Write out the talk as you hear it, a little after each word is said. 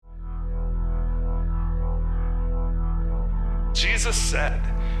Jesus said,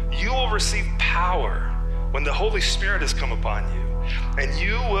 "You will receive power when the Holy Spirit has come upon you, and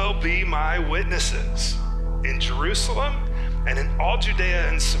you will be my witnesses in Jerusalem and in all Judea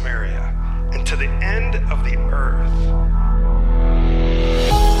and Samaria and to the end of the earth."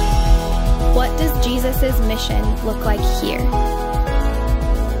 What does Jesus' mission look like here?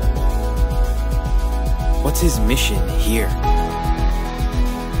 What's his mission here?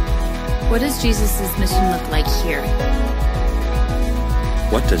 What does Jesus' mission look like here?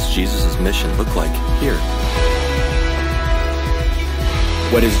 What does Jesus' mission look like here?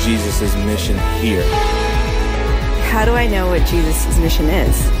 What is Jesus' mission here? How do I know what Jesus' mission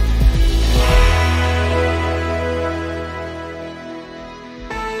is?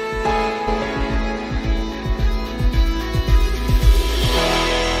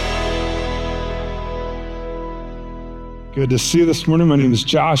 Good to see you this morning. My name is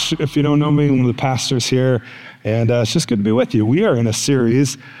Josh. If you don't know me, I'm one of the pastors here, and it's just good to be with you. We are in a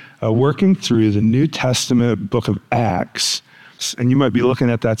series working through the New Testament book of Acts, and you might be looking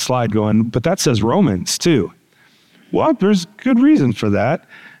at that slide going, but that says Romans too. Well, there's good reason for that,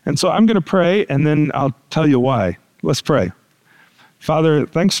 and so I'm going to pray, and then I'll tell you why. Let's pray. Father,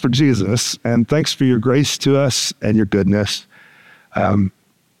 thanks for Jesus, and thanks for your grace to us and your goodness.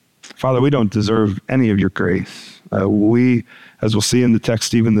 Father, we don't deserve any of your grace. We, as we'll see in the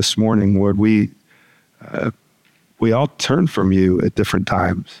text even this morning, Lord, we all turn from you at different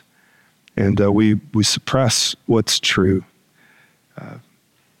times, and we suppress what's true.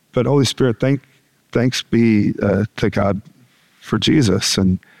 But Holy Spirit, thanks be to God for Jesus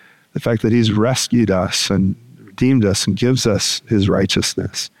and the fact that he's rescued us and redeemed us and gives us his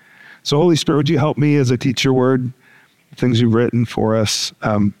righteousness. So Holy Spirit, would you help me as I teach your word, the things you've written for us?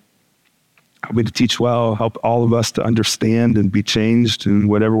 Help me to teach well, help all of us to understand and be changed in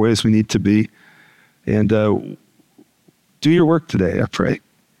whatever ways we need to be. And do your work today, I pray.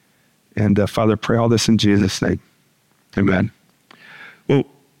 And Father, pray all this in Jesus' name. Amen. Well,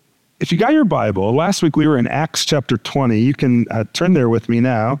 if you got your Bible, last week we were in Acts chapter 20. You can turn there with me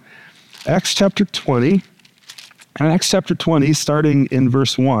now. Acts chapter 20. And Acts chapter 20, starting in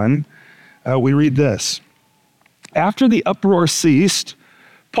verse 1, we read this. After the uproar ceased,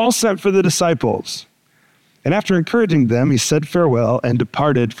 Paul sent for the disciples, and after encouraging them, he said farewell and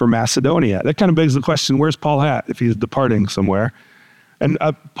departed for Macedonia. That kind of begs the question, where's Paul at if he's departing somewhere? And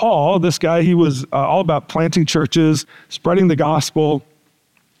Paul, this guy, he was all about planting churches, spreading the gospel.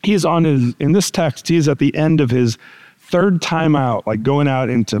 In this text, he's at the end of his third time out, like going out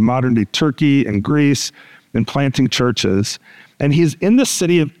into modern-day Turkey and Greece and planting churches. And he's in the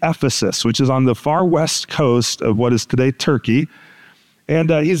city of Ephesus, which is on the far west coast of what is today Turkey. And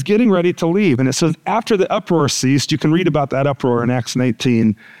he's getting ready to leave. And it says, after the uproar ceased, you can read about that uproar in Acts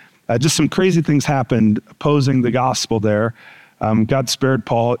 19. Just some crazy things happened opposing the gospel there. God spared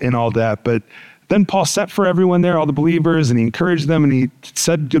Paul in all that. But then Paul sent for everyone there, all the believers, and he encouraged them, and he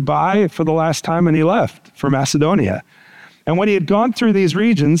said goodbye for the last time, and he left for Macedonia. And when he had gone through these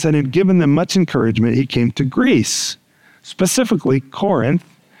regions and had given them much encouragement, he came to Greece, specifically Corinth,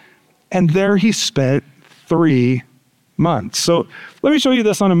 and there he spent 3 months. So let me show you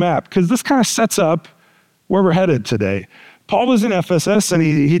this on a map, because this kind of sets up where we're headed today. Paul was in Ephesus, and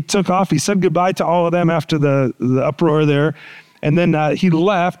he took off. He said goodbye to all of them after the uproar there. And then he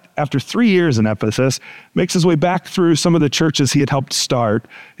left after 3 years in Ephesus, makes his way back through some of the churches he had helped start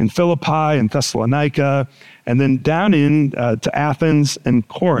in Philippi and Thessalonica, and then down to Athens and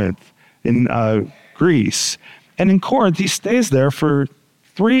Corinth in Greece. And in Corinth, he stays there for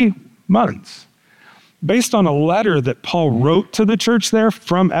 3 months. Based on a letter that Paul wrote to the church there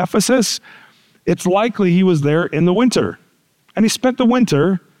from Ephesus, it's likely he was there in the winter. And he spent the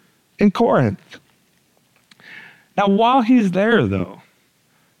winter in Corinth. Now, while he's there, though,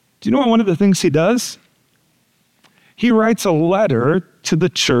 do you know one of the things he does? He writes a letter to the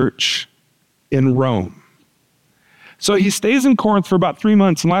church in Rome. So he stays in Corinth for about 3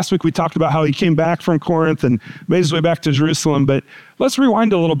 months. And last week we talked about how he came back from Corinth and made his way back to Jerusalem. But let's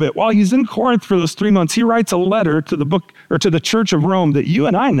rewind a little bit. While he's in Corinth for those 3 months, he writes a letter to the church of Rome that you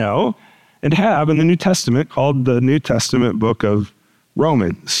and I know and have in the New Testament, called the New Testament book of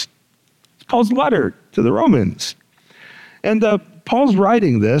Romans. It's Paul's letter to the Romans. And Paul's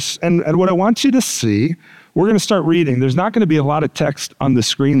writing this, and what I want you to see, we're going to start reading. There's not going to be a lot of text on the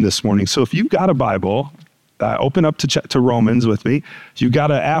screen this morning. So if you've got a Bible, open up to Romans with me. If you've got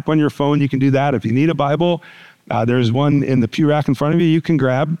an app on your phone, you can do that. If you need a Bible, there's one in the pew rack in front of you can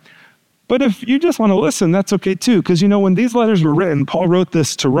grab. But if you just want to listen, that's okay too. Because when these letters were written, Paul wrote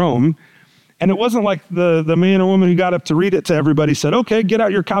this to Rome. And it wasn't like the man or woman who got up to read it to everybody said, okay, get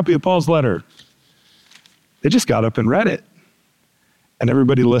out your copy of Paul's letter. They just got up and read it. And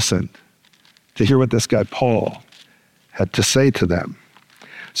everybody listened to hear what this guy Paul had to say to them.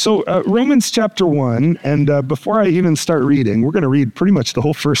 So Romans chapter 1, and before I even start reading, we're going to read pretty much the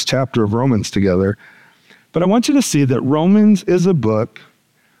whole first chapter of Romans together. But I want you to see that Romans is a book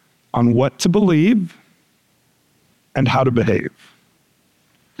on what to believe and how to behave.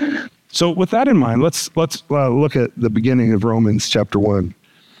 So with that in mind, let's look at the beginning of Romans chapter 1.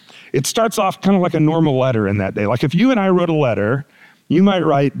 It starts off kind of like a normal letter in that day. Like if you and I wrote a letter, you might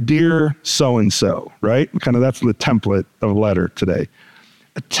write, "Dear so-and-so," right? Kind of that's the template of a letter today.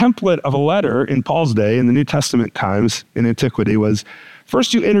 A template of a letter in Paul's day, in the New Testament times, in antiquity, was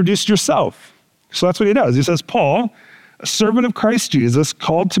first you introduced yourself. So that's what he does. He says, "Paul, a servant of Christ Jesus,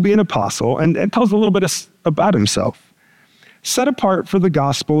 called to be an apostle," and tells a little bit about himself, "set apart for the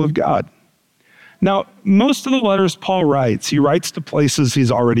gospel of God." Now, most of the letters Paul writes, he writes to places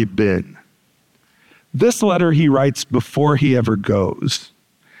he's already been. This letter he writes before he ever goes.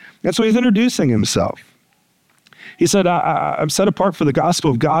 And so he's introducing himself. He said, "I'm set apart for the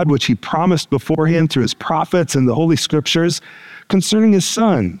gospel of God, which he promised beforehand through his prophets and the Holy Scriptures concerning his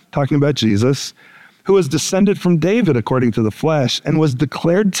son," talking about Jesus, "who was descended from David according to the flesh and was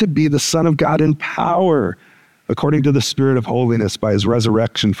declared to be the Son of God in power according to the Spirit of holiness by his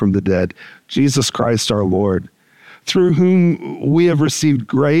resurrection from the dead, Jesus Christ our Lord, through whom we have received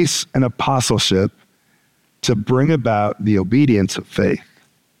grace and apostleship to bring about the obedience of faith."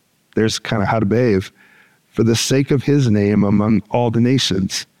 There's kind of how to behave. "For the sake of his name among all the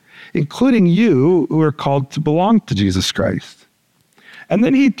nations, including you who are called to belong to Jesus Christ." And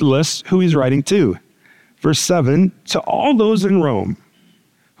then he lists who he's writing to. Verse 7, "To all those in Rome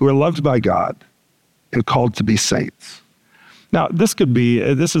who are loved by God and called to be saints." Now, this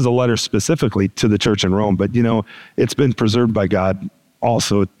is a letter specifically to the church in Rome, but it's been preserved by God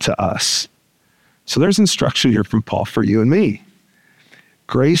also to us. So there's instruction here from Paul for you and me.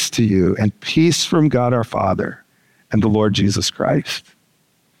 "Grace to you and peace from God our Father and the Lord Jesus Christ."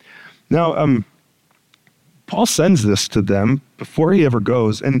 Now, Paul sends this to them before he ever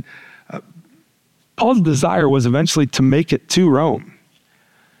goes, and Paul's desire was eventually to make it to Rome.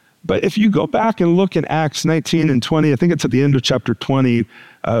 But if you go back and look in Acts 19 and 20, I think it's at the end of chapter 20,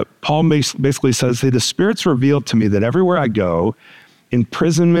 Paul basically says, "Hey, the Spirit's revealed to me that everywhere I go,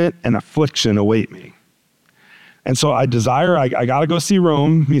 imprisonment and affliction await me. And so I got to go see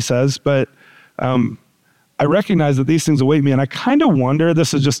Rome," he says, "but I recognize that these things await me." And I kind of wonder,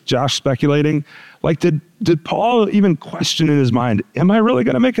 this is just Josh speculating, like did Paul even question in his mind, am I really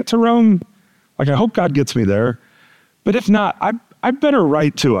going to make it to Rome? Like, I hope God gets me there. But if not, I better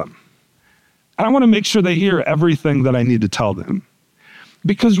write to them. And I want to make sure they hear everything that I need to tell them.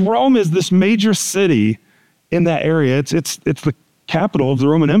 Because Rome is this major city in that area. It's the capital of the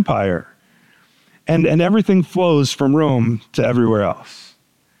Roman Empire. And everything flows from Rome to everywhere else.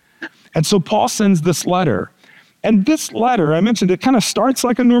 And so Paul sends this letter. And this letter, I mentioned, it kind of starts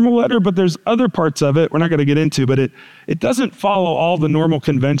like a normal letter, but there's other parts of it we're not going to get into, but it doesn't follow all the normal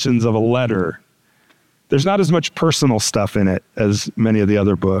conventions of a letter. There's not as much personal stuff in it as many of the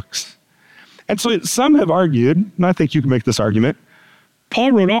other books. And so some have argued, and I think you can make this argument,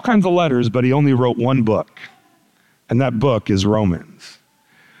 Paul wrote all kinds of letters, but he only wrote one book. And that book is Romans.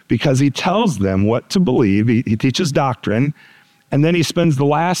 Because he tells them what to believe, he teaches doctrine, and then he spends the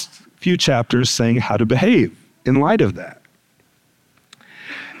last few chapters saying how to behave in light of that.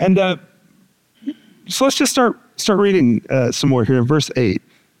 And so let's just start reading some more here in verse 8.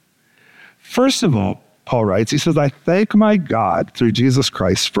 "First of all," Paul writes, he says, "I thank my God through Jesus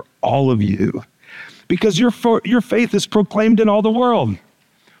Christ for all of you, because your faith is proclaimed in all the world."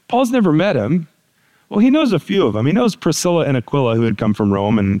 Paul's never met him. Well, he knows a few of them. He knows Priscilla and Aquila, who had come from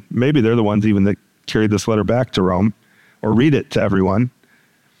Rome, and maybe they're the ones even that carried this letter back to Rome or read it to everyone.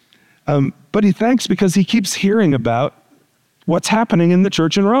 But he thanks because he keeps hearing about what's happening in the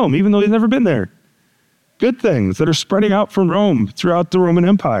church in Rome, even though he's never been there. Good things that are spreading out from Rome throughout the Roman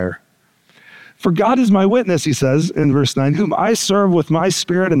Empire. "For God is my witness," he says in verse 9, "whom I serve with my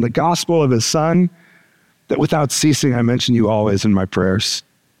spirit in the gospel of his Son, that without ceasing I mention you always in my prayers."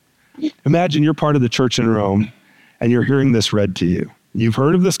 Imagine you're part of the church in Rome and you're hearing this read to you. You've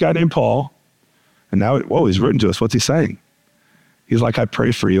heard of this guy named Paul, and now, he's written to us. What's he saying? He's like, "I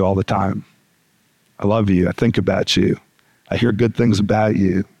pray for you all the time. I love you. I think about you. I hear good things about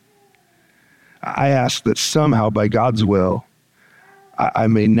you. I ask that somehow by God's will, I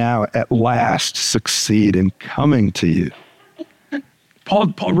may now at last succeed in coming to you."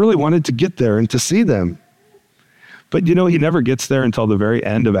 Paul really wanted to get there and to see them. But he never gets there until the very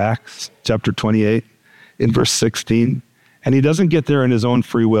end of Acts chapter 28 in verse 16. And he doesn't get there in his own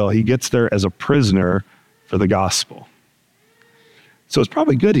free will. He gets there as a prisoner for the gospel. So it's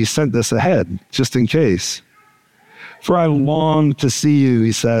probably good he sent this ahead, just in case. For I long to see you,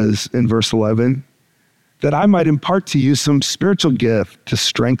 he says in verse 11, that I might impart to you some spiritual gift to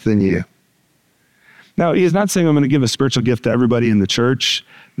strengthen you. Now, he's not saying I'm going to give a spiritual gift to everybody in the church.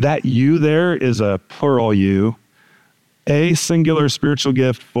 That you there is a plural you, a singular spiritual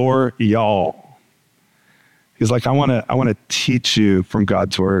gift for y'all. He's like, I want to teach you from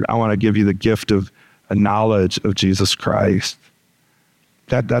God's word. I want to give you the gift of a knowledge of Jesus Christ.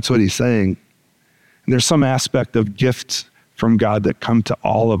 That's what he's saying. And there's some aspect of gifts from God that come to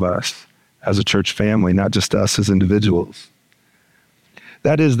all of us as a church family, not just us as individuals.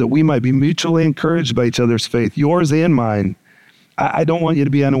 That is that we might be mutually encouraged by each other's faith, yours and mine. I don't want you to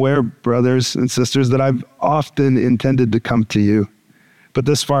be unaware, brothers and sisters, that I've often intended to come to you, but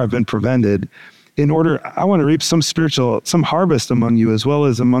this far I've been prevented. I want to reap some harvest among you as well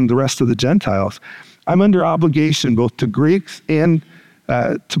as among the rest of the Gentiles. I'm under obligation both to Greeks and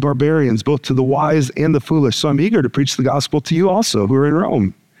to barbarians, both to the wise and the foolish. So I'm eager to preach the gospel to you also who are in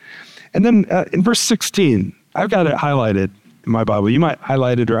Rome. And then in verse 16, I've got it highlighted in my Bible. You might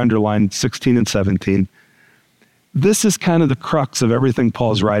highlight it or underline 16 and 17. This is kind of the crux of everything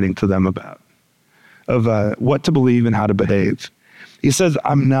Paul's writing to them about, of what to believe and how to behave. He says,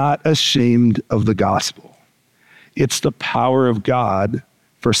 I'm not ashamed of the gospel. It's the power of God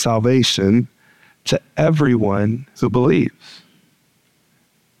for salvation to everyone who believes.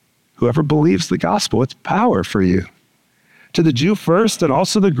 Whoever believes the gospel, it's power for you. To the Jew first and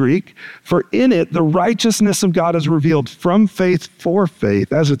also the Greek, for in it the righteousness of God is revealed from faith for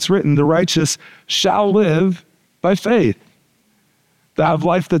faith. As it's written, the righteous shall live by faith. They'll have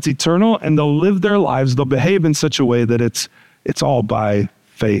life that's eternal, and they'll live their lives, they'll behave in such a way that it's all by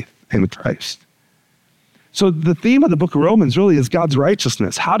faith in Christ. So the theme of the book of Romans really is God's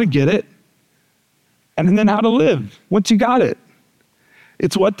righteousness, how to get it, and then how to live once you got it.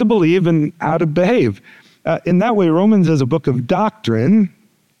 It's what to believe and how to behave. In that way, Romans is a book of doctrine,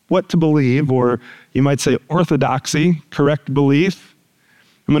 what to believe, or you might say orthodoxy, correct belief.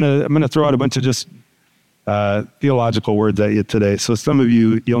 I'm gonna throw out a bunch of just theological words at you today. So some of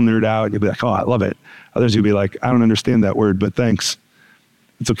you'll nerd out and you'll be like, oh, I love it. Others you'll be like, I don't understand that word, but thanks.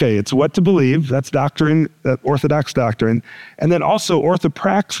 It's okay. It's what to believe. That's doctrine, orthodox doctrine. And then also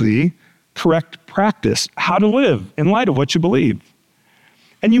orthopraxy, correct practice, how to live in light of what you believe.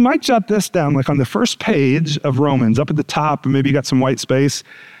 And you might jot this down, like on the first page of Romans, up at the top, and maybe you got some white space.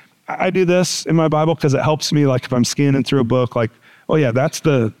 I do this in my Bible because it helps me, like if I'm scanning through a book, like, oh yeah, that's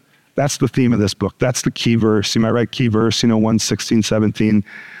the theme of this book. That's the key verse. You might write key verse, 1, 16, 17.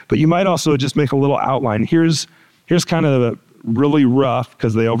 But you might also just make a little outline. Here's kind of a really rough,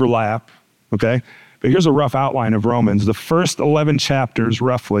 because they overlap, okay? But here's a rough outline of Romans. The first 11 chapters,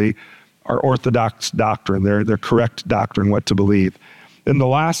 roughly, are orthodox doctrine. They're correct doctrine, what to believe. And the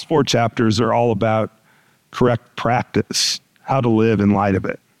last 4 chapters are all about correct practice, how to live in light of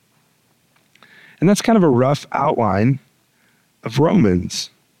it. And that's kind of a rough outline of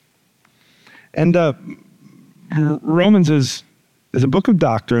Romans. And Romans is a book of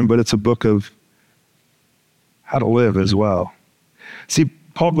doctrine, but it's a book of how to live as well. See,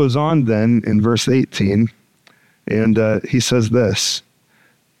 Paul goes on then in verse 18, and he says this,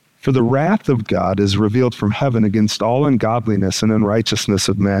 for the wrath of God is revealed from heaven against all ungodliness and unrighteousness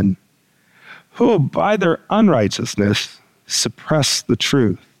of men, who by their unrighteousness suppress the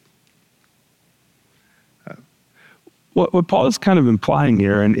truth. What Paul is kind of implying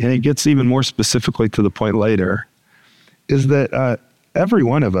here, and it gets even more specifically to the point later, is that every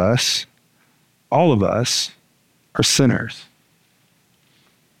one of us, all of us, are sinners.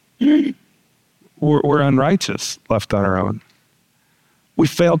 We're unrighteous left on our own. We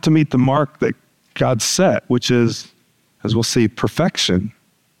failed to meet the mark that God set, which is, as we'll see, perfection.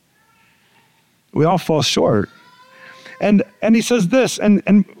 We all fall short. And he says this, and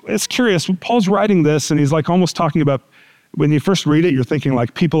it's curious, when Paul's writing this, and he's like almost talking about, when you first read it, you're thinking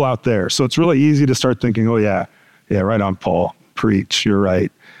like people out there. So it's really easy to start thinking, oh yeah, right on, Paul, preach, you're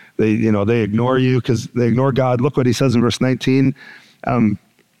right. They ignore you because they ignore God. Look what he says in verse 19.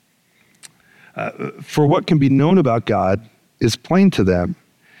 For what can be known about God is plain to them,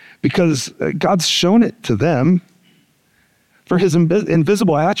 because God's shown it to them. For his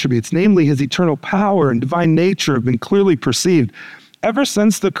invisible attributes, namely his eternal power and divine nature, have been clearly perceived ever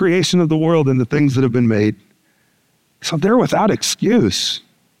since the creation of the world and the things that have been made. So they're without excuse.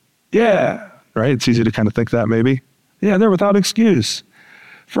 Yeah, right? It's easy to kind of think that maybe. Yeah, they're without excuse.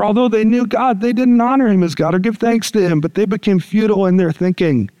 For although they knew God, they didn't honor him as God or give thanks to him, but they became futile in their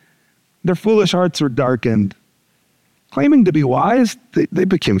thinking. Their foolish hearts were darkened. Claiming to be wise, they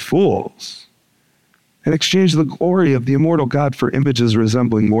became fools and exchanged the glory of the immortal God for images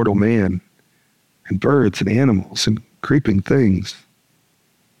resembling mortal man and birds and animals and creeping things.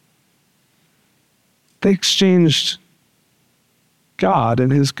 They exchanged God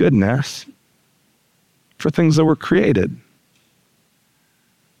and his goodness for things that were created.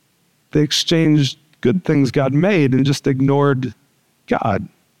 They exchanged good things God made and just ignored God.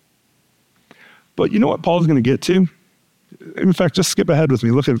 But you know what Paul's going to get to? In fact, just skip ahead with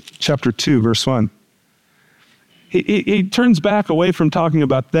me. Look at chapter 2, verse 1. He turns back away from talking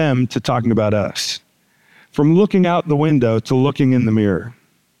about them to talking about us, from looking out the window to looking in the mirror.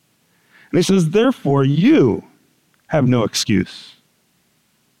 And he says, therefore, you have no excuse.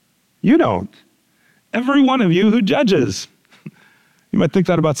 You don't. Every one of you who judges. You might think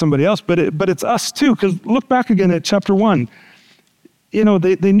that about somebody else, but it's us too, because look back again at chapter 1. You know,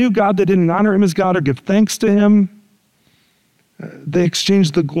 they knew God, they didn't honor him as God or give thanks to him. They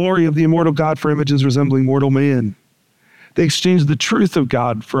exchanged the glory of the immortal God for images resembling mortal man. They exchanged the truth of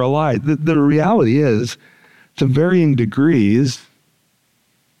God for a lie. The reality is, to varying degrees,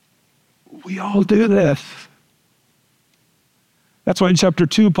 we all do this. That's why in chapter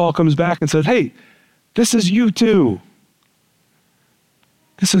 2, Paul comes back and says, hey, this is you too.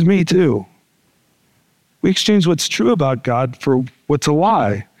 This is me too. We exchange what's true about God for what's a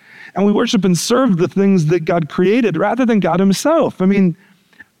lie. And we worship and serve the things that God created rather than God himself. I mean,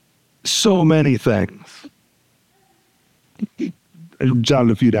 so many things. I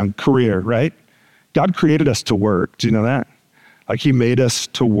jotted a few down. Career, right? God created us to work. Do you know that? Like he made us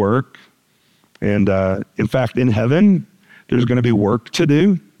to work. And in fact, in heaven, there's going to be work to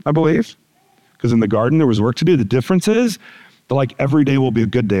do, I believe. Because in the garden, there was work to do. The difference is that like every day will be a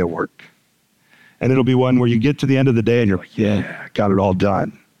good day of work. And it'll be one where you get to the end of the day and you're like, yeah, got it all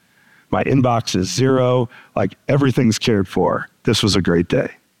done. My inbox is 0, like everything's cared for. This was a great day.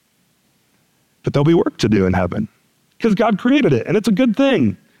 But there'll be work to do in heaven because God created it and it's a good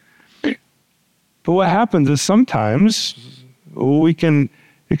thing. But what happens is sometimes we can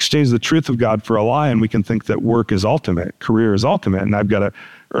exchange the truth of God for a lie and we can think that work is ultimate, career is ultimate, and I've got to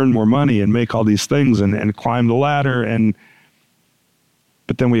earn more money and make all these things and climb the ladder.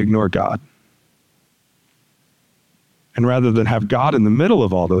 But then we ignore God. And rather than have God in the middle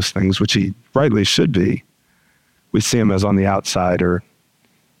of all those things, which he rightly should be, we see him as on the outside or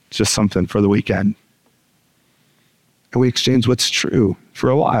just something for the weekend. And we exchange what's true for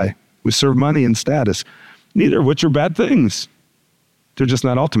a lie. We serve money and status, neither of which are bad things. They're just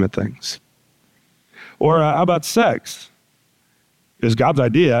not ultimate things. Or how about sex? It was God's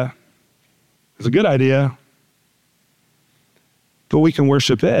idea. It's a good idea. But we can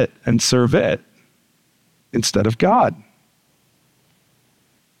worship it and serve it instead of God.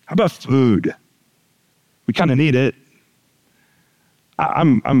 How about food? We kind of need it.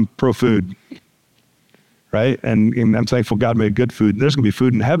 I'm pro food, right? And I'm thankful God made good food. There's going to be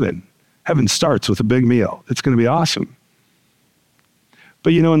food in heaven. Heaven starts with a big meal. It's going to be awesome.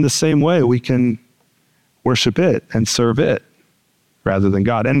 But you know, in the same way, we can worship it and serve it rather than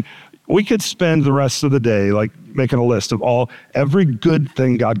God. And we could spend the rest of the day like making a list of every good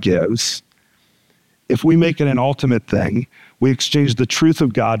thing God gives. If we make it an ultimate thing, we exchange the truth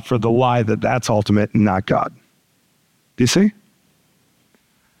of God for the lie that that's ultimate and not God. Do you see?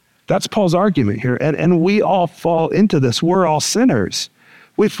 That's Paul's argument here. And we all fall into this. We're all sinners.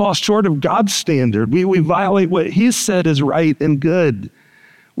 We fall short of God's standard. We violate what he said is right and good.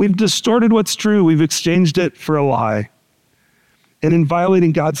 We've distorted what's true. We've exchanged it for a lie. And in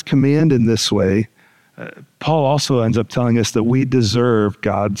violating God's command in this way, Paul also ends up telling us that we deserve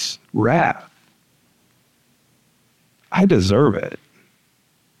God's wrath. I deserve it.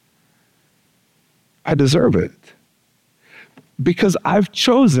 I deserve it. Because I've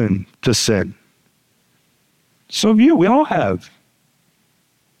chosen to sin. So have you. We all have.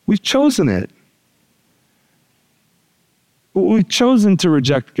 We've chosen it. We've chosen to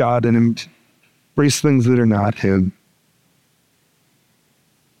reject God and embrace things that are not him.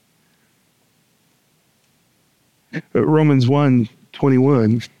 Romans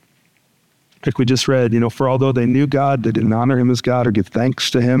 1:21, like we just read, for although they knew God, they didn't honor him as God or give thanks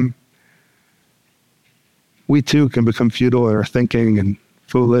to him. We too can become futile in our thinking and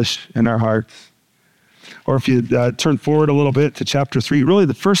foolish in our hearts. Or if you turn forward a little bit to chapter 3, really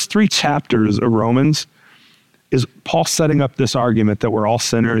the first 3 chapters of Romans is Paul setting up this argument that we're all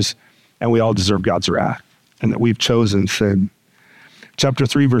sinners and we all deserve God's wrath and that we've chosen sin. Chapter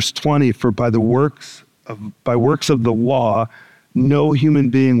 3, verse 20, for by works of the law, no human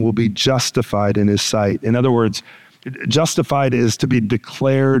being will be justified in his sight. In other words, justified is to be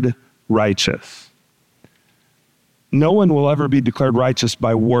declared righteous. No one will ever be declared righteous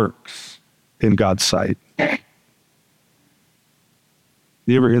by works in God's sight.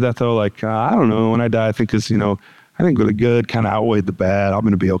 You ever hear that though? Like, I don't know, when I die, I think I think the good kind of outweighed the bad. I'm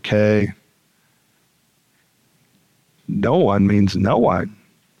going to be okay. No one means no one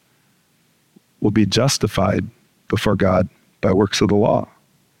will be justified before God by works of the law.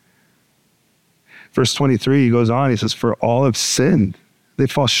 Verse 23, he goes on, he says, for all have sinned. They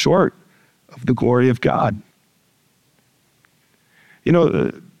fall short of the glory of God.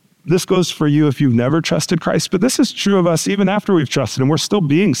 This goes for you if you've never trusted Christ, but this is true of us even after we've trusted him. We're still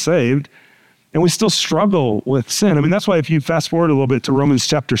being saved, and we still struggle with sin. I mean, that's why if you fast forward a little bit to Romans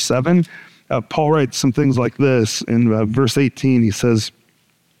chapter 7, Paul writes some things like this in verse 18. He says,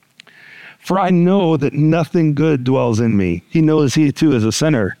 for I know that nothing good dwells in me. He knows he too is a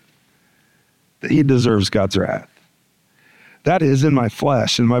sinner, that he deserves God's wrath. That is in my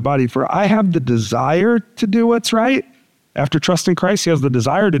flesh, in my body. For I have the desire to do what's right. After trusting Christ, he has the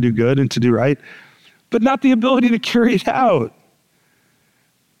desire to do good and to do right, but not the ability to carry it out.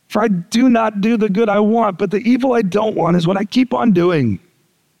 For I do not do the good I want, but the evil I don't want is what I keep on doing.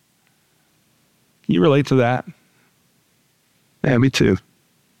 Can you relate to that? Yeah, me too.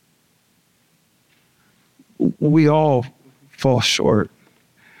 We all fall short.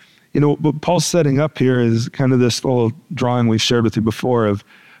 What Paul's setting up here is kind of this little drawing we shared with you before of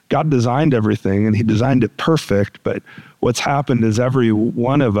God designed everything and he designed it perfect, but what's happened is every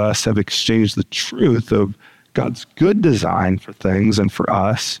one of us have exchanged the truth of God's good design for things and for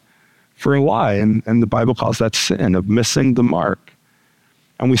us for a lie. And the Bible calls that sin, of missing the mark.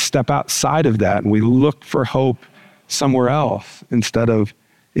 And we step outside of that and we look for hope somewhere else instead of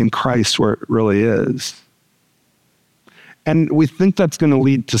in Christ where it really is. And we think that's going to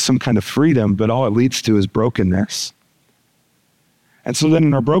lead to some kind of freedom, but all it leads to is brokenness. And so then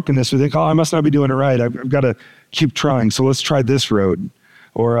in our brokenness, we think, I must not be doing it right. I've got to keep trying. So let's try this road,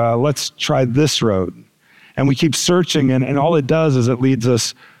 or let's try this road. And we keep searching, and all it does is it leads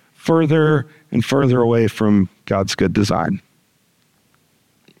us further and further away from God's good design.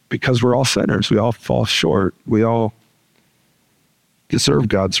 Because we're all sinners. We all fall short. We all deserve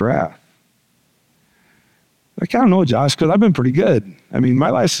God's wrath. Like, I don't know, Josh, because I've been pretty good. I mean,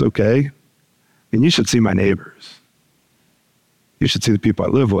 my life's okay. And you should see my neighbors. You should see the people I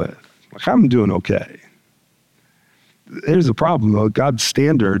live with. Like, I'm doing okay. Here's the problem, though. God's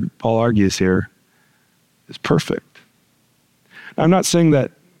standard, Paul argues here, is perfect. Now, I'm not saying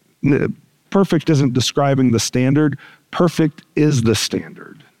that perfect isn't describing the standard. Perfect is the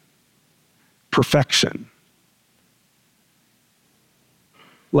standard. Perfection.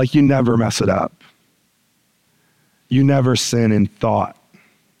 Like, you never mess it up. You never sin in thought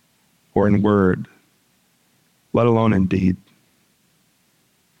or in word, let alone in deed.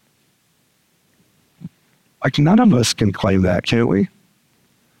 Like, none of us can claim that, can we?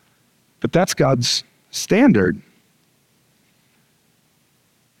 But that's God's standard.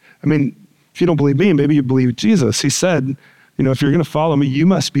 I mean, if you don't believe me, maybe you believe Jesus. He said, if you're going to follow me, you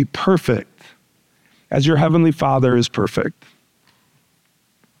must be perfect as your heavenly Father is perfect.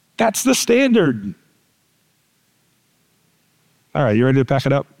 That's the standard. All right, you ready to pack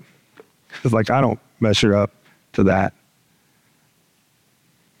it up? Because I don't measure up to that.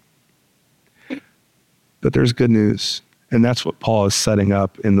 But there's good news. And that's what Paul is setting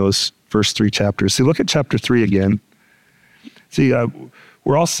up in those first 3 chapters. See, look at chapter 3 again. See,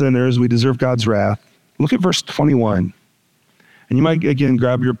 we're all sinners. We deserve God's wrath. Look at verse 21. And you might, again,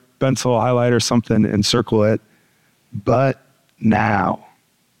 grab your pencil, highlighter, something, and circle it. But now.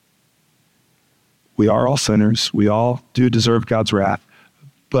 We are all sinners. We all do deserve God's wrath.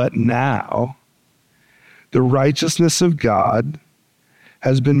 But now, the righteousness of God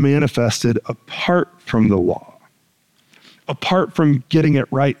has been manifested apart from the law, apart from getting it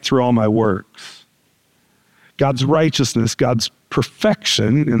right through all my works. God's righteousness, God's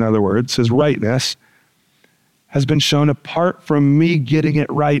perfection, in other words, his rightness, has been shown apart from me getting it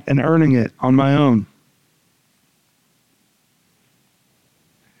right and earning it on my own.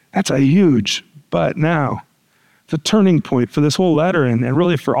 That's a huge but now. It's a turning point for this whole letter and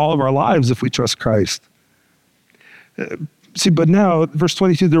really for all of our lives if we trust Christ. See, but now, verse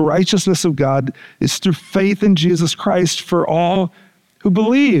 22, the righteousness of God is through faith in Jesus Christ for all who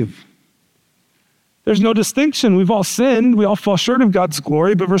believe. There's no distinction. We've all sinned. We all fall short of God's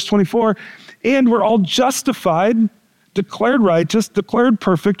glory. But verse 24, and we're all justified, declared righteous, declared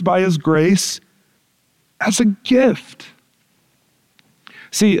perfect by his grace as a gift.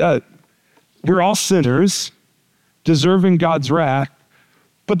 See, we're all sinners, deserving God's wrath,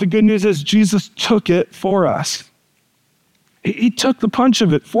 but the good news is Jesus took it for us. He took the punch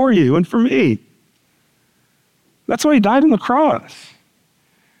of it for you and for me. That's why he died on the cross.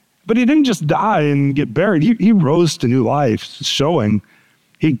 But he didn't just die and get buried. He rose to new life, showing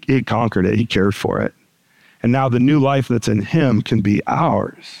he conquered it. He cared for it. And now the new life that's in him can be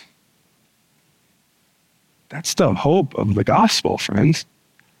ours. That's the hope of the gospel, friends.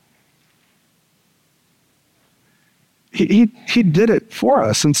 He did it for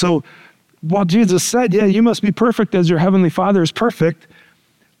us. And so while Jesus said, yeah, you must be perfect as your heavenly Father is perfect,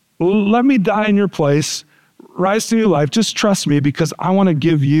 let me die in your place, rise to new life. Just trust me because I want to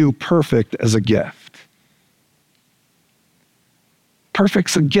give you perfect as a gift.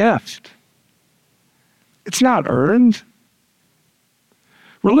 Perfect's a gift. It's not earned.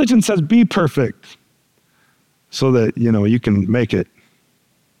 Religion says be perfect so that, you can make it.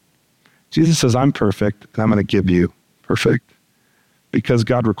 Jesus says, I'm perfect, and I'm going to give you perfect because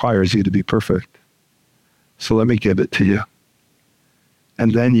God requires you to be perfect. So let me give it to you.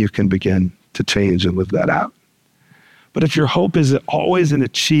 And then you can begin to change and live that out. But if your hope is always in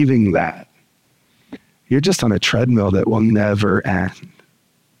achieving that, you're just on a treadmill that will never end.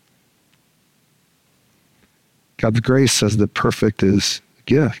 God's grace says that perfect is a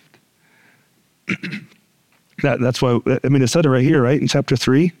gift. That's why, it said it right here, right? In chapter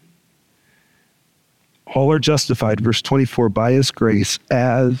 3. All are justified, verse 24, by his grace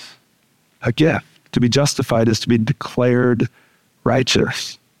as a gift. To be justified is to be declared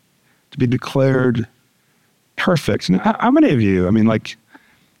righteous, to be declared perfect. Now, how many of you,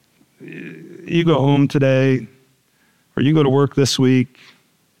 you go home today, or you go to work this week,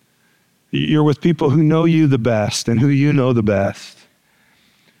 you're with people who know you the best and who you know the best.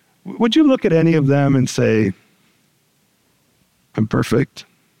 Would you look at any of them and say, I'm perfect,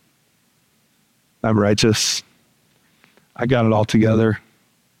 I'm righteous, I got it all together?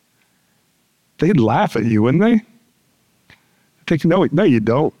 They'd laugh at you, wouldn't they? Think, no, you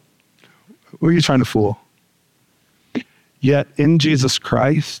don't. Who are you trying to fool? Yet in Jesus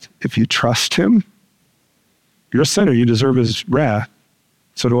Christ, if you trust him, you're a sinner, you deserve his wrath.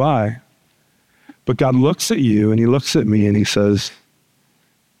 So do I. But God looks at you and he looks at me and he says,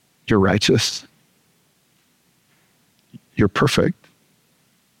 you're righteous. You're perfect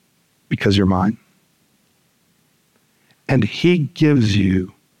because you're mine. And he gives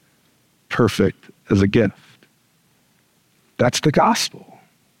you perfect as a gift. That's the gospel.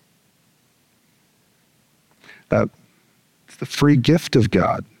 It's the free gift of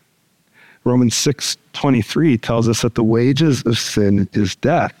God. Romans 6:23 tells us that the wages of sin is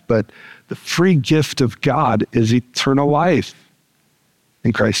death, but the free gift of God is eternal life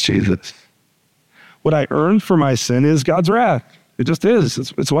in Christ Jesus. What I earn for my sin is God's wrath. It just is.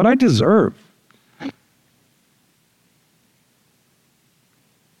 It's what I deserve.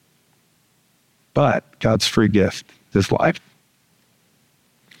 But God's free gift is life.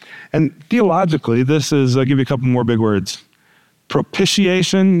 And theologically, this is, I'll give you a couple more big words.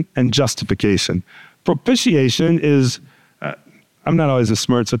 Propitiation and justification. Propitiation is, I'm not always as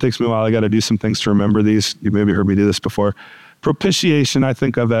smart, so it takes me a while. I got to do some things to remember these. You maybe heard me do this before. Propitiation I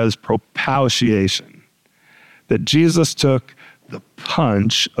think of as propitiation. That Jesus took the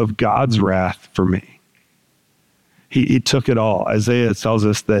punch of God's wrath for me. He took it all. Isaiah tells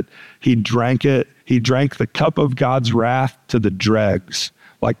us that he drank it. He drank the cup of God's wrath to the dregs,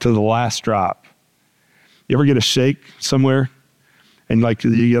 like to the last drop. You ever get a shake somewhere? And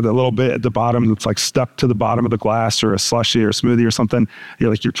you get a little bit at the bottom that's stuck to the bottom of the glass, or a slushie or a smoothie or something.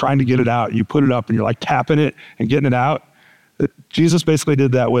 You're trying to get it out. You put it up and you're tapping it and getting it out. Jesus basically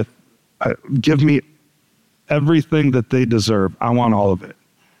did that with, give me everything that they deserve. I want all of it.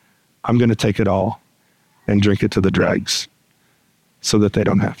 I'm going to take it all and drink it to the dregs so that they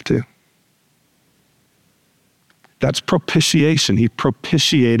don't have to. That's propitiation. He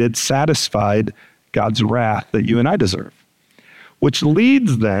propitiated, satisfied God's wrath that you and I deserve, which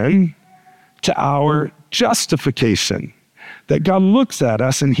leads then to our justification, that God looks at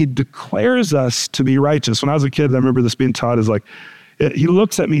us and he declares us to be righteous. When I was a kid, I remember this being taught as he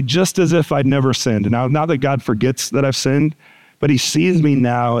looks at me just as if I'd never sinned. Now, not that God forgets that I've sinned, but he sees me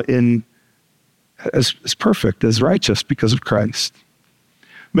now as perfect, as righteous because of Christ.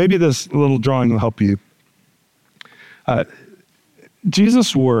 Maybe this little drawing will help you.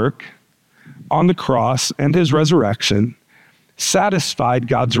 Jesus' work on the cross and his resurrection satisfied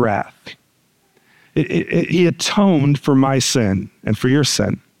God's wrath. He atoned for my sin and for your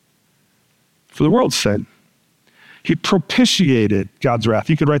sin, for the world's sin. He propitiated God's wrath.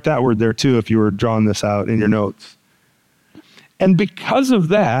 You could write that word there too if you were drawing this out in your notes. And because of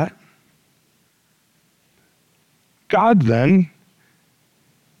that, God then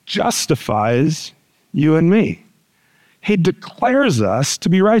justifies you and me. He declares us to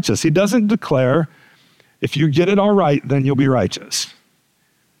be righteous. He doesn't declare, if you get it all right, then you'll be righteous.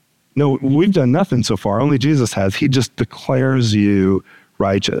 No, we've done nothing so far. Only Jesus has. He just declares you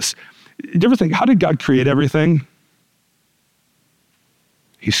righteous. Do you ever think, how did God create everything?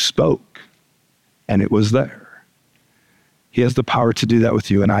 He spoke, and it was there. He has the power to do that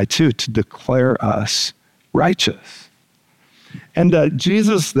with you and I too, to declare us righteous. And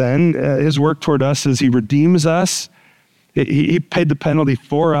Jesus then, his work toward us is he redeems us. He paid the penalty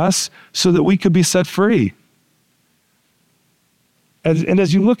for us so that we could be set free. And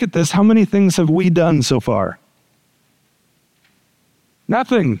as you look at this, how many things have we done so far?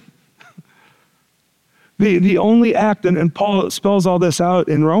 Nothing. The only act, and Paul spells all this out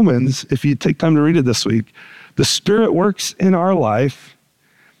in Romans, if you take time to read it this week, the Spirit works in our life,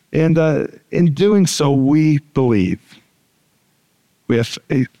 and in doing so, we believe. We have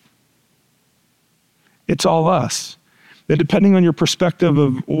faith. It's all us. And depending on your perspective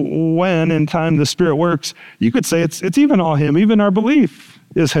of when and time the Spirit works, you could say it's even all him. Even our belief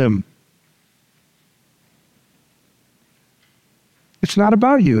is him. It's not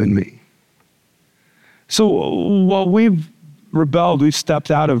about you and me. So while we've rebelled, we've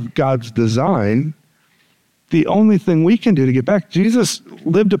stepped out of God's design, the only thing we can do to get back, Jesus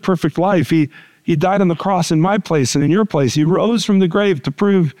lived a perfect life. He died on the cross in my place and in your place. He rose from the grave to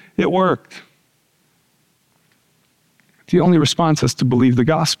prove it worked. The only response is to believe the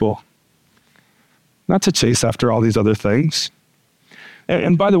gospel, not to chase after all these other things.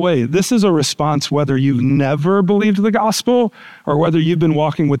 And by the way, this is a response whether you've never believed the gospel or whether you've been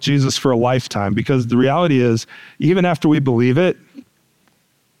walking with Jesus for a lifetime, because the reality is, even after we believe it,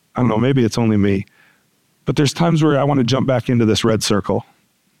 I don't know, maybe it's only me, but there's times where I want to jump back into this red circle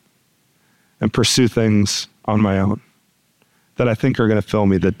and pursue things on my own that I think are going to fill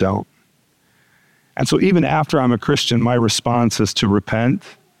me that don't. And so even after I'm a Christian, my response is to repent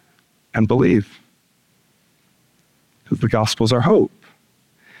and believe, because the gospel is our hope.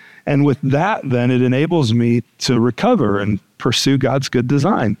 And with that, then, it enables me to recover and pursue God's good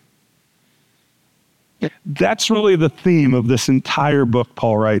design. That's really the theme of this entire book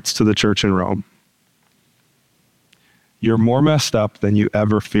Paul writes to the church in Rome. You're more messed up than you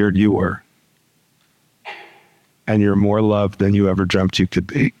ever feared you were. And you're more loved than you ever dreamt you could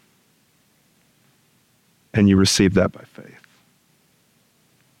be. And you receive that by faith.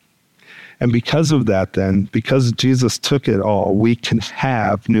 And because of that then, because Jesus took it all, we can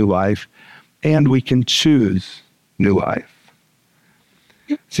have new life and we can choose new life.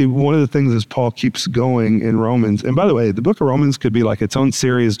 See, one of the things is Paul keeps going in Romans, and by the way, the book of Romans could be like its own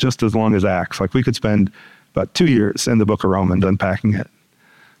series just as long as Acts. Like we could spend about 2 years in the book of Romans unpacking it.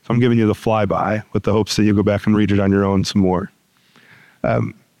 So I'm giving you the flyby with the hopes that you'll go back and read it on your own some more.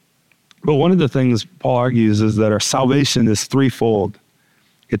 But one of the things Paul argues is that our salvation is threefold.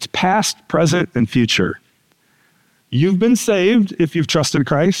 It's past, present, and future. You've been saved if you've trusted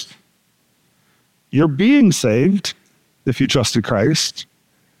Christ. You're being saved if you trusted Christ.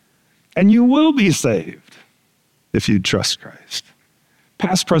 And you will be saved if you trust Christ.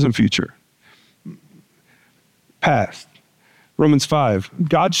 Past, present, future. Past. Romans 5.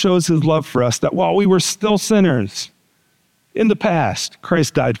 God shows his love for us that while we were still sinners, in the past,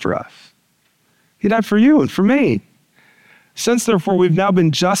 Christ died for us. He died for you and for me. Since, therefore, we've now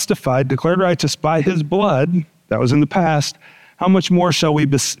been justified, declared righteous by his blood, that was in the past, how much more shall we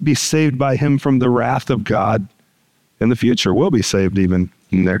be saved by him from the wrath of God in the future? We'll be saved even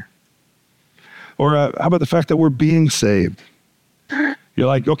in there. Or how about the fact that we're being saved? You're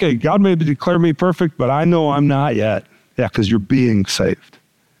like, okay, God may declare me perfect, but I know I'm not yet. Yeah, because you're being saved.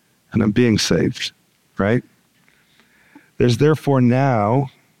 And I'm being saved, right? There's therefore now,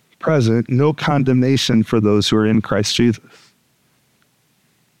 present, no condemnation for those who are in Christ Jesus.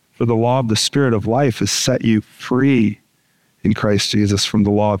 For the law of the Spirit of life has set you free in Christ Jesus from the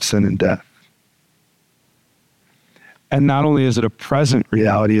law of sin and death. And not only is it a present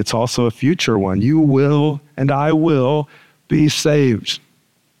reality, it's also a future one. You will and I will be saved.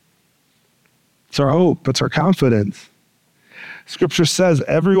 It's our hope. It's our confidence. Scripture says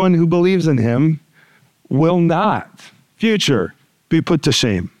everyone who believes in him will not, future, be put to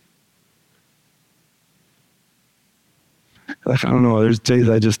shame. Like, I don't know, there's days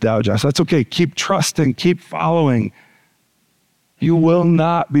I just doubt, Josh. That's okay. Keep trusting, keep following. You will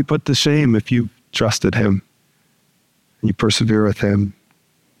not be put to shame if you trusted him and you persevere with him.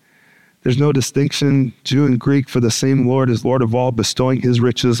 There's no distinction, Jew and Greek, for the same Lord is Lord of all, bestowing his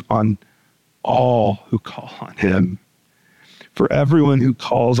riches on all who call on him. For everyone who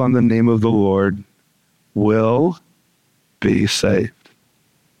calls on the name of the Lord will be saved.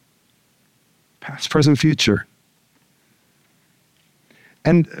 Past, present, future.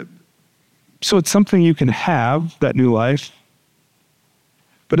 And so it's something you can have, that new life,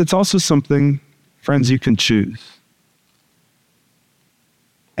 But it's also something, friends, you can choose.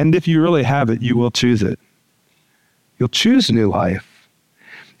 And if you really have it, you will choose it. You'll choose new life.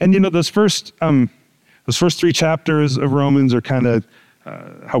 And those first 3 chapters of Romans are kind of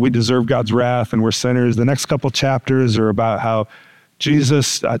how we deserve God's wrath and we're sinners. The next couple chapters are about how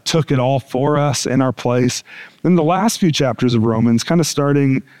Jesus took it all for us in our place. Then the last few chapters of Romans, kind of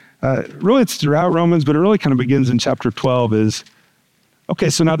starting, really it's throughout Romans, but it really kind of begins in chapter 12 is, okay,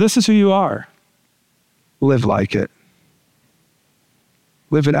 so now this is who you are. Live like it.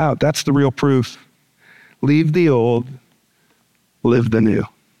 Live it out. That's the real proof. Leave the old, live the new.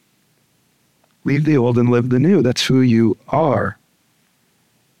 Leave the old and live the new. That's who you are.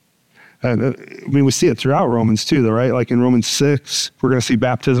 We see it throughout Romans too, though, right? Like in Romans 6, we're going to see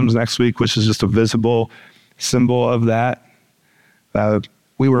baptisms next week, which is just a visible symbol of that.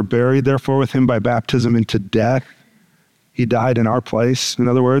 We were buried, therefore, with him by baptism into death. He died in our place, in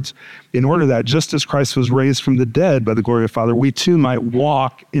other words, in order that just as Christ was raised from the dead by the glory of the Father, we too might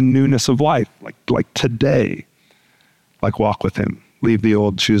walk in newness of life, like today, like walk with him. Leave the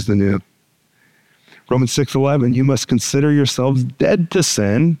old, choose the new. Romans 6:11, you must consider yourselves dead to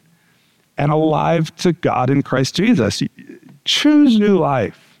sin and alive to God in Christ Jesus. Choose new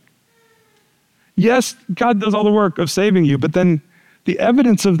life. Yes, God does all the work of saving you, but then the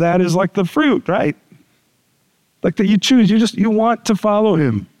evidence of that is like the fruit, right? Like that you choose, you want to follow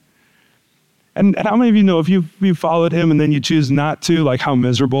him. And how many of you know if you followed him and then you choose not to, like how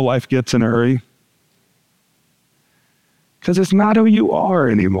miserable life gets in a hurry? Because it's not who you are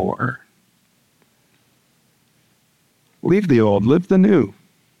anymore. Leave the old, live the new.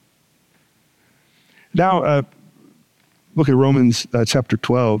 Now, look at Romans chapter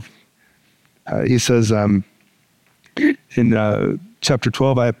 12. He says in chapter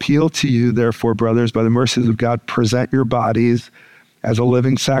 12, I appeal to you, therefore, brothers, by the mercies of God, present your bodies as a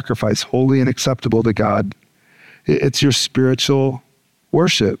living sacrifice, holy and acceptable to God. It's your spiritual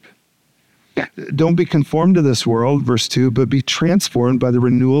worship. Don't be conformed to this world, verse 2, but be transformed by the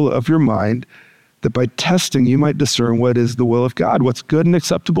renewal of your mind, that by testing you might discern what is the will of God, what's good and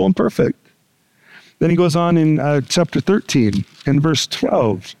acceptable and perfect. Then he goes on in chapter 13 and verse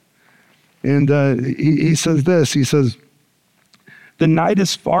 12. And he says this, he says, the night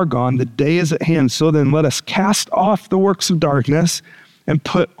is far gone, the day is at hand. So then let us cast off the works of darkness and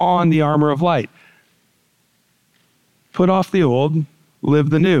put on the armor of light. Put off the old, live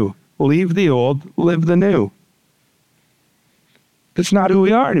the new. Leave the old, live the new. That's not who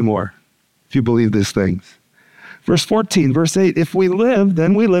we are anymore, if you believe these things. Verse 14, verse 8, if we live,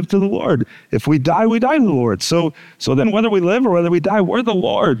 then we live to the Lord. If we die, we die to the Lord. So then whether we live or whether we die, we're the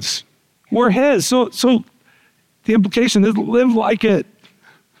Lord's. We're his. So the implication is live like it.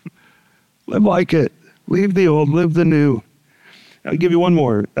 Live like it. Leave the old, live the new. I'll give you one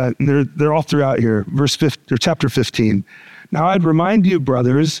more. They're all throughout here. Chapter 15. Now I'd remind you,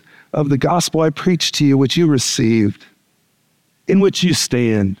 brothers, of the gospel I preached to you, which you received, in which you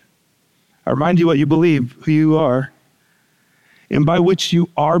stand. I remind you what you believe, who you are, and by which you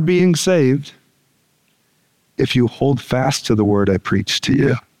are being saved, if you hold fast to the word I preached to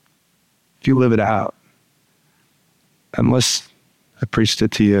you, if you live it out, unless I preached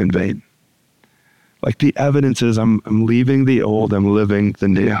it to you in vain. Like the evidence is I'm leaving the old, I'm living the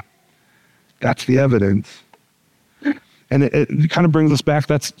new. That's the evidence. And it kind of brings us back,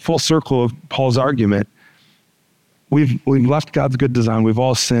 that's full circle of Paul's argument. We've left God's good design. We've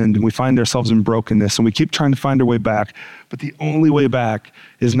all sinned and we find ourselves in brokenness and we keep trying to find our way back. But the only way back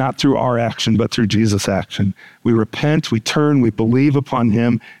is not through our action, but through Jesus' action. We repent, we turn, we believe upon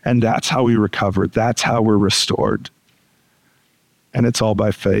him, and that's how we recover. That's how we're restored. And it's all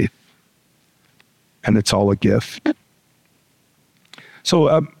by faith. And it's all a gift.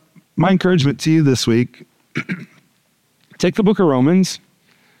 So my encouragement to you this week, take the book of Romans,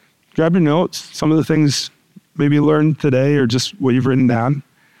 grab your notes, some of the things maybe you learned today or just what you've written down,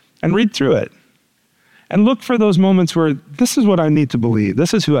 and read through it. And look for those moments where this is what I need to believe.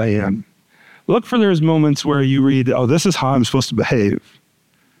 This is who I am. Look for those moments where you read, oh, this is how I'm supposed to behave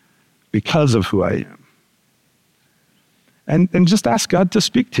because of who I am. And just ask God to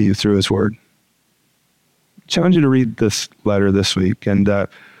speak to you through his word. I challenge you to read this letter this week. And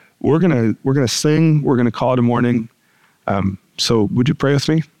we're gonna sing. We're gonna call it a morning. So would you pray with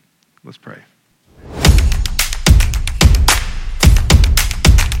me? Let's pray.